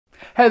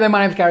Hello there, my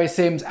name is Gary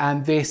Sims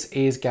and this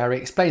is Gary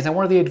Explains. Now,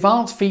 one of the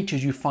advanced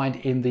features you find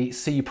in the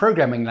C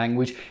programming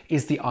language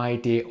is the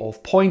idea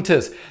of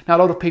pointers. Now, a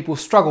lot of people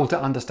struggle to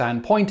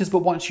understand pointers, but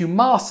once you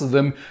master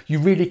them, you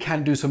really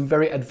can do some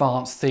very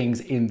advanced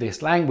things in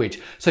this language.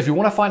 So if you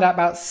want to find out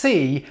about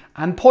C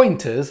and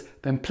pointers,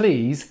 then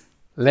please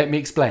let me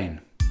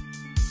explain.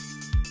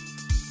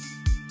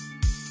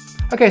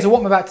 Okay, so what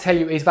I'm about to tell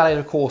you is valid,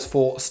 of course,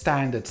 for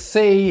standard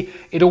C.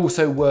 It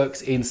also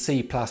works in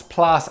C++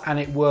 and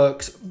it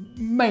works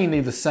mainly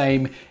the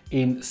same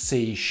in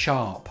C#.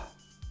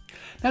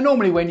 Now,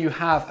 normally when you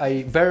have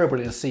a variable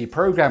in a C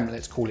program,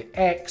 let's call it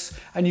X,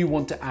 and you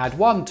want to add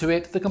 1 to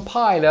it, the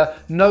compiler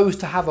knows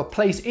to have a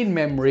place in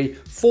memory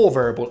for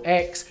variable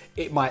X.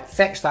 It might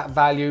fetch that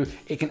value,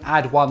 it can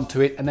add 1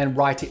 to it, and then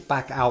write it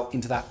back out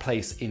into that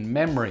place in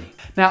memory.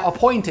 Now, a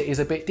pointer is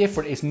a bit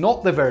different. It's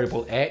not the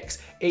variable X,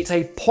 it's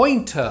a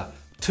pointer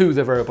to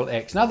the variable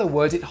X. In other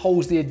words, it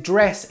holds the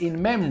address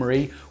in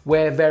memory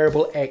where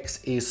variable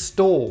X is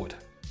stored.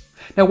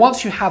 Now,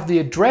 once you have the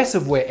address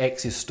of where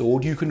X is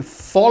stored, you can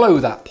follow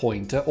that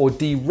pointer or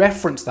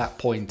dereference that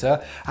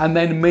pointer and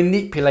then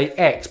manipulate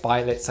X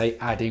by, let's say,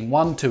 adding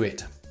 1 to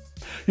it.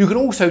 You can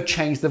also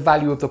change the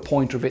value of the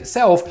pointer of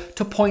itself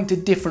to point to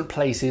different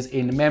places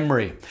in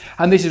memory.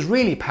 And this is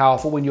really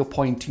powerful when you're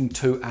pointing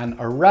to an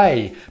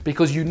array,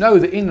 because you know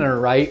that in an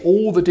array,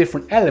 all the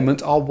different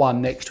elements are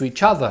one next to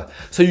each other.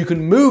 So you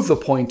can move the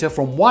pointer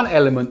from one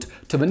element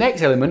to the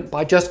next element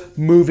by just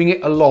moving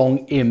it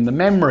along in the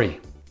memory.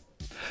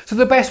 So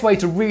the best way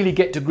to really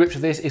get to grips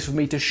with this is for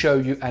me to show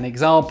you an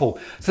example.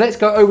 So let's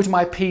go over to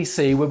my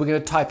PC where we're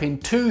going to type in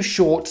 2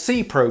 short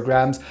C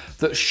programs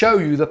that show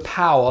you the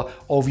power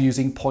of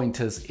using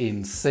pointers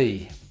in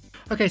C.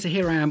 Okay, so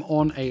here I am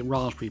on a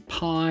Raspberry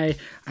Pi,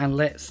 and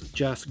let's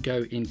just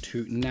go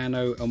into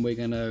Nano and we're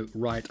going to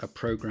write a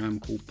program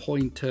called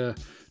pointer.c.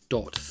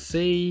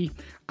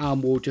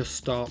 We'll just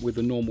start with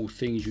the normal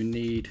things you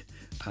need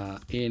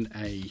in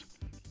a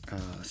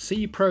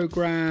C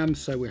program.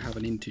 So we have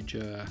an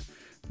integer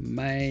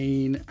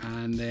main,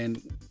 and then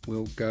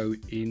we'll go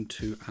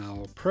into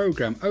our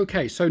program.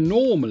 Okay, so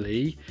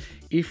normally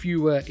if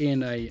you were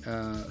in a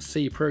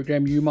C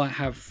program, you might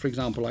have, for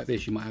example, like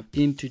this, you might have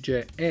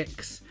integer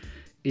x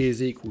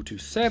is equal to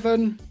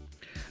 7,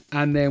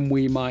 and then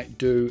we might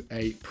do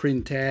a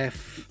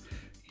printf,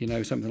 you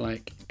know, something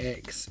like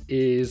x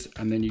is,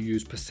 and then you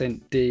use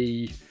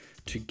 %d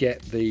to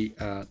get the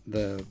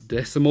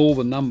decimal,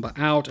 the number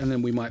out, and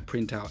then we might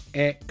print out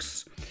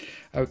x.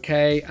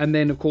 Okay, and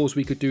then of course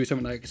we could do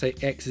something like, say,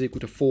 x is equal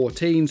to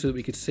 14, so that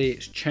we could see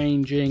it's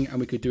changing, and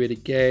we could do it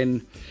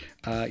again,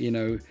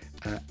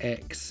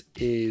 x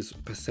is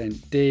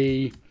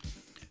 %d,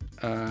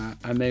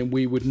 and then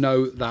we would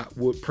know that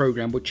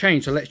program would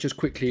change. So let's just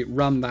quickly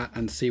run that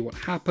and see what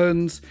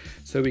happens.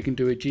 So we can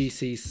do a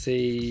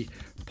gcc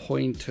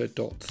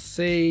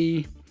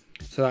pointer.c.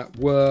 So that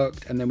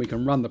worked, and then we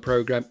can run the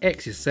program.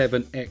 X is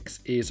 7,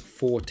 X is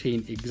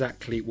 14,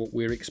 exactly what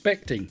we're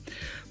expecting.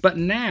 But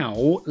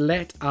now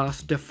let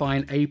us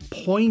define a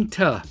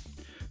pointer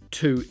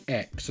to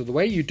X. So the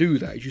way you do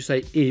that is you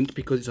say int,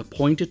 because it's a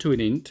pointer to an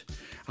int,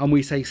 and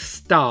we say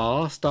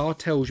star. Star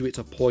tells you it's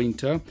a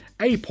pointer,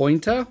 and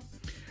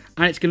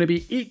it's going to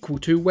be equal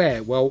to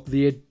where? Well,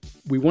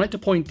 we want it to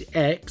point to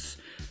X,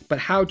 but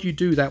how do you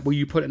do that? Well,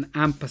 you put an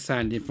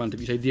ampersand in front of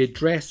you. So the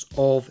address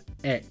of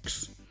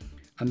X.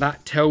 And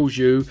that tells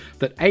you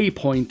that a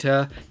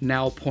pointer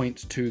now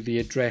points to the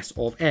address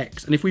of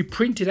X. And if we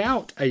printed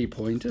out a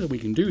pointer, we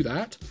can do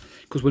that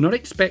because we're not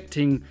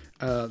expecting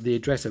the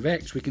address of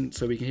X. We can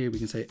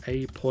say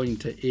a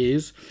pointer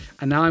is,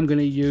 and now I'm going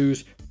to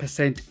use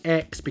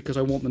 %x because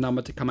I want the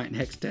number to come out in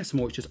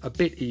hexadecimal, which is a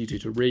bit easier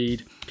to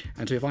read.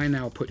 And so if I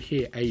now put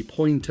here a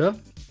pointer,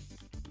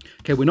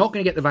 okay, we're not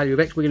going to get the value of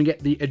X, we're going to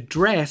get the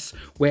address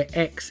where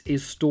X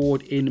is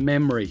stored in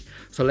memory.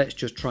 So let's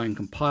just try and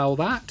compile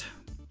that.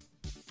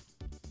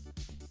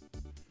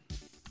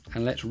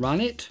 And let's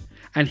run it.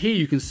 And here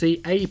you can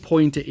see a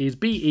pointer is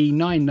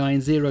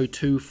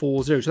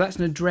BE990240. So that's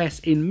an address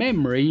in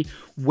memory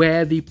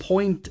where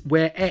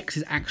where X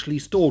is actually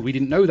stored. We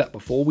didn't know that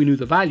before. We knew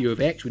the value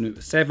of X. We knew it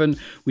was 7.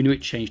 We knew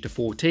it changed to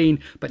 14.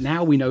 But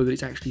now we know that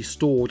it's actually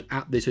stored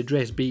at this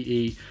address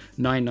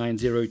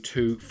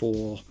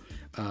BE990240.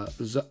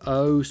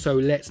 So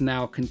let's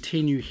now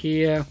continue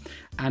here,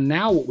 and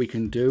now what we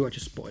can do, I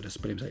just spotted a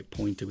spelling mistake,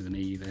 pointer with an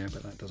E there,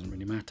 but that doesn't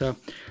really matter.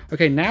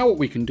 Okay, now what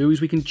we can do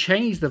is we can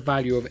change the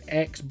value of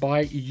X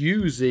by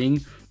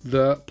using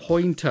the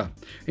pointer.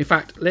 In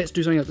fact, let's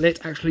do something else.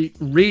 Let's actually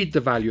read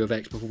the value of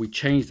X before we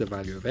change the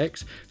value of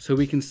X. So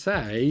we can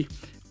say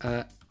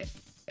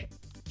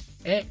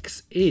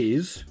X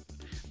is,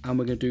 and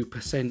we're going to do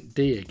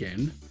 %d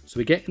again.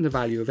 So we're getting the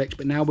value of X,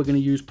 but now we're going to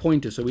use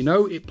pointer. So we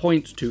know it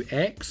points to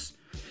X.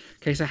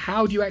 Okay, so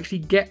how do you actually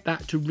get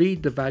that to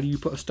read the value? You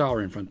put a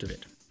star in front of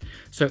it.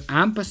 So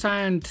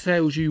ampersand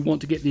tells you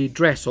want to get the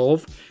address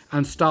of,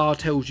 and star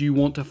tells you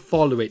want to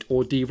follow it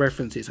or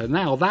dereference it. So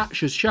now that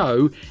should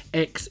show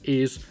X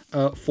is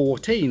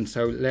 14.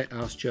 So let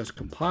us just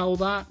compile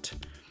that.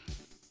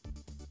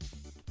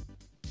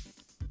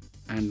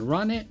 and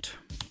run it.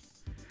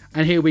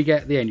 And here we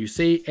get the end. You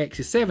see x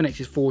is 7, x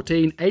is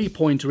 14, a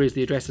pointer is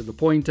the address of the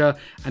pointer,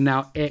 and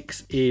now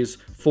x is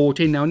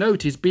 14. Now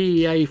notice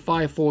BEA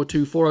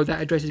 54240,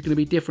 that address is going to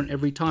be different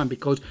every time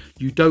because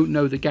you don't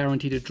know the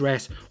guaranteed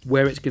address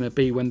where it's going to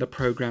be when the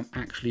program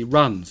actually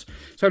runs.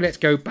 So let's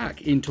go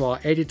back into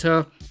our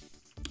editor,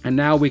 and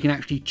now we can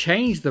actually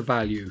change the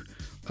value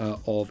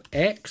of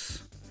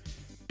x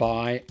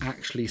by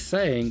actually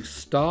saying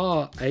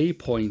star a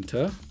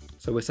pointer.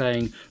 So we're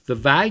saying the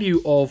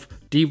value of,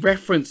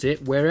 dereference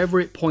it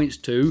wherever it points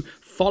to,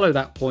 follow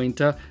that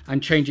pointer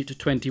and change it to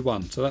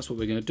 21. So that's what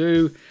we're going to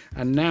do.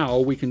 And now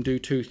we can do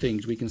two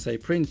things. We can say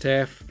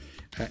printf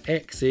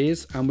x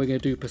is, and we're going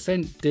to do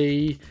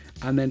 %d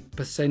and then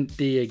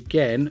 %d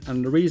again.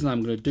 And the reason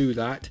I'm going to do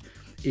that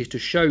is to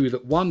show you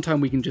that one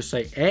time we can just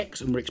say x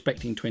and we're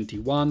expecting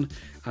 21,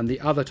 and the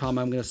other time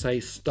I'm going to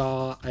say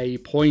star a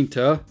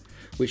pointer,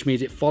 which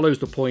means it follows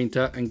the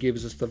pointer and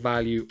gives us the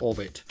value of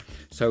it.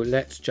 So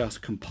let's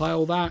just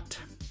compile that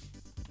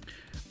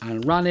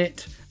and run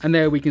it, and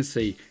there we can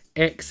see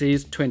x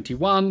is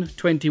 21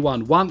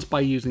 once by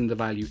using the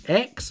value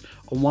x,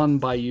 and one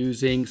by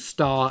using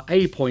star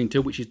a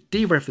pointer, which is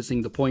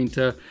dereferencing the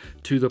pointer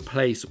to the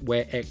place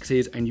where x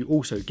is, and you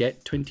also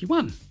get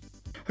 21.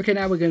 Okay,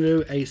 now we're going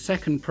to do a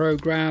second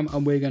program,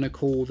 and we're going to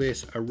call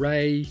this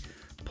array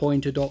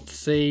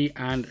pointer.c,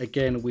 and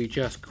again we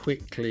just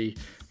quickly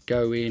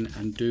go in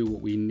and do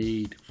what we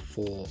need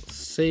for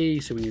C.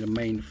 So we need a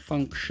main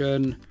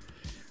function.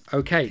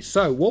 Okay,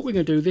 so what we're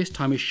going to do this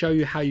time is show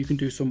you how you can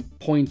do some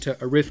pointer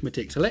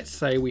arithmetic. So let's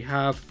say we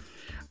have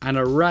an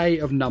array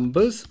of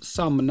numbers,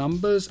 some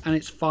numbers, and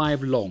it's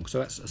 5 long. So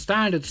that's a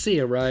standard C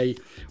array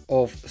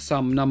of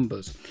some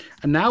numbers.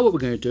 And now what we're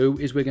going to do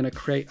is we're going to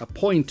create a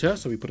pointer.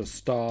 So we put a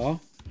star,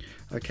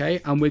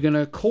 okay, and we're going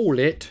to call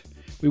it,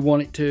 we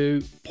want it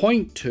to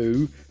point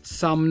to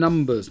some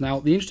numbers. Now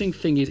the interesting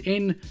thing is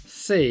in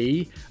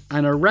C,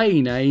 an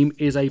array name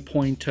is a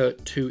pointer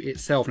to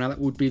itself. Now that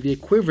would be the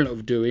equivalent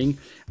of doing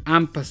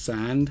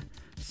ampersand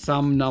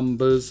some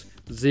numbers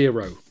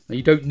 0. Now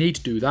you don't need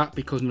to do that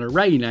because an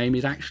array name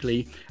is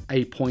actually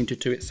a pointer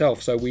to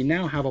itself. So we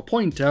now have a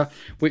pointer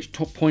which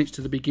points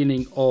to the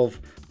beginning of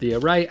the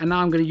array, and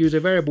now I'm going to use a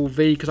variable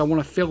v because I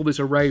want to fill this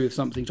array with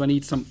something, so I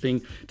need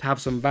something to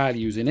have some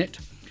values in it.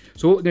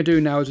 So what we're going to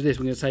do now is this,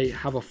 we're going to say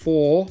have a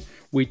for.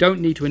 We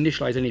don't need to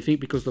initialize anything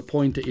because the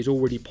pointer is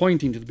already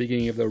pointing to the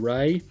beginning of the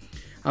array.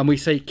 And we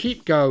say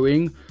keep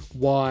going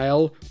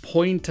while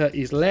pointer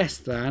is less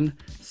than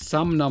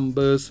some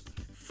numbers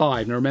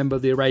 5. Now remember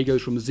the array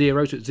goes from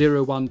 0 to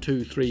 0, 1,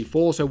 2, 3,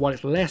 4. So while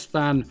it's less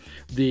than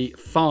the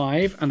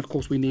 5, and of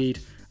course we need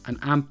an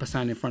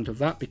ampersand in front of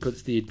that because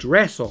it's the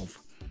address of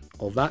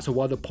that. So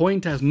while the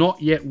pointer has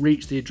not yet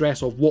reached the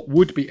address of what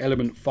would be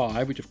element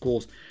 5, which of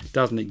course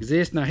doesn't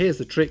exist. Now here's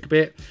the trick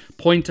bit,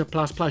 pointer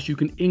plus plus, you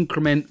can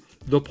increment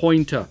the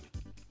pointer.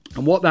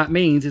 And what that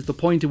means is the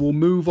pointer will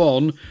move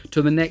on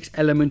to the next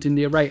element in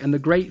the array. And the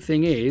great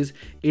thing is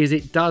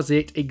it does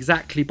it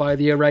exactly by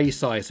the array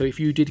size. So if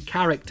you did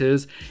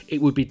characters,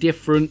 it would be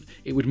different.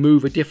 It would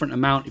move a different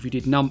amount. If you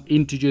did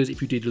integers,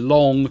 if you did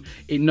long,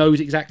 it knows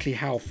exactly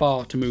how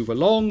far to move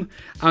along.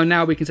 And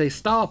now we can say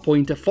star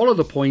pointer, follow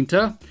the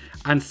pointer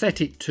and set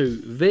it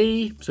to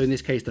v. So in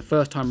this case, the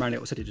first time around it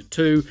will set it to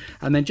 2.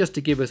 And then just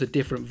to give us a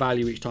different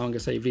value each time, I'm going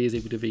to say v is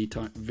equal to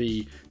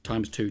v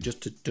times 2,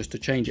 just to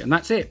change it. And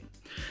that's it.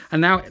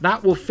 And now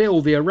that will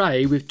fill the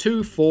array with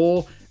 2,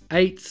 4,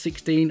 8,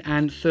 16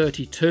 and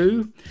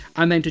 32.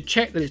 And then to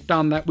check that it's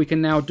done that, we can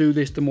now do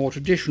this the more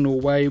traditional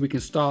way. We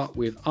can start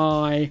with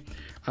I,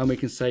 and we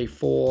can say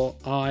for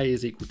I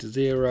is equal to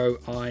 0,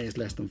 I is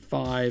less than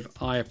 5,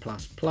 I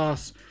plus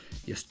plus,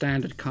 your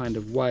standard kind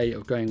of way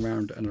of going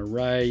around an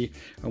array.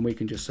 And we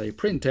can just say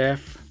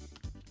printf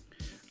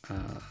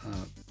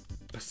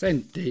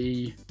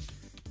 %d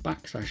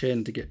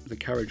 \n to get the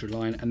carriage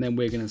line, and then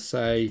we're going to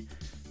say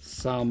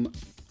some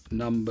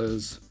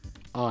numbers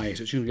I.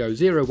 So it's going to go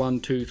 0, 1,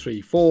 2,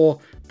 3, 4,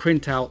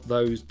 print out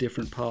those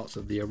different parts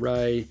of the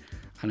array,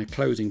 and a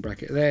closing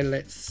bracket there.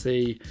 Let's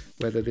see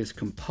whether this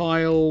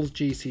compiles.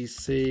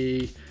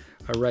 GCC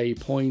array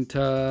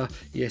pointer,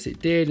 yes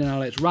it did, and now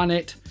let's run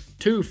it.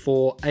 2,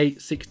 4,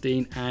 8,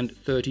 16 and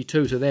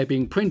 32. So they're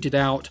being printed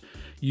out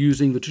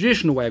using the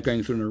traditional way of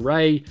going through an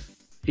array,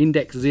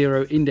 index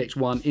 0, index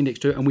 1, index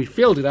 2, and we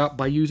filled it out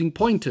by using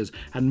pointers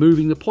and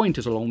moving the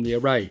pointers along the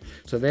array.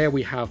 So there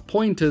we have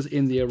pointers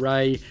in the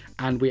array,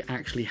 and we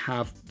actually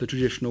have the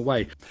traditional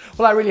way.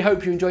 Well, I really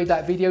hope you enjoyed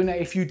that video. Now,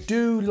 if you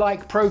do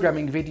like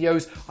programming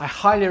videos, I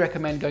highly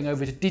recommend going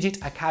over to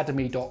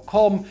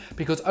digitacademy.com,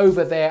 because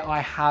over there I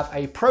have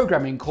a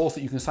programming course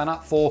that you can sign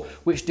up for,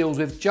 which deals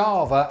with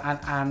Java and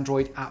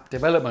Android app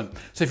development.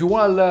 So if you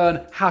want to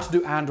learn how to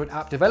do Android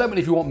app development,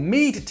 if you want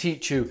me to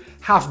teach you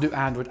how to do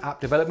Android app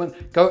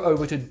development, go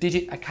over to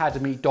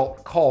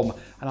digitacademy.com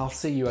and I'll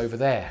see you over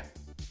there.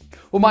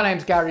 Well, my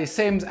name's Gary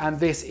Sims and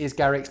this is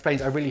Gary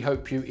Explains. I really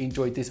hope you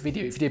enjoyed this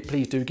video. If you did,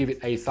 please do give it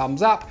a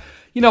thumbs up.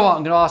 You know what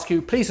I'm going to ask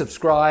you? Please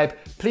subscribe,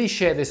 please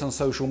share this on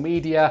social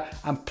media,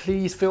 and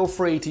please feel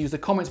free to use the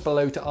comments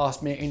below to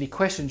ask me any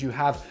questions you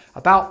have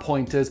about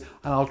pointers,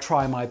 and I'll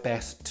try my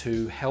best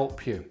to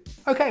help you.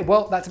 Okay,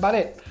 well, that's about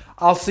it.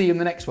 I'll see you in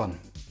the next one.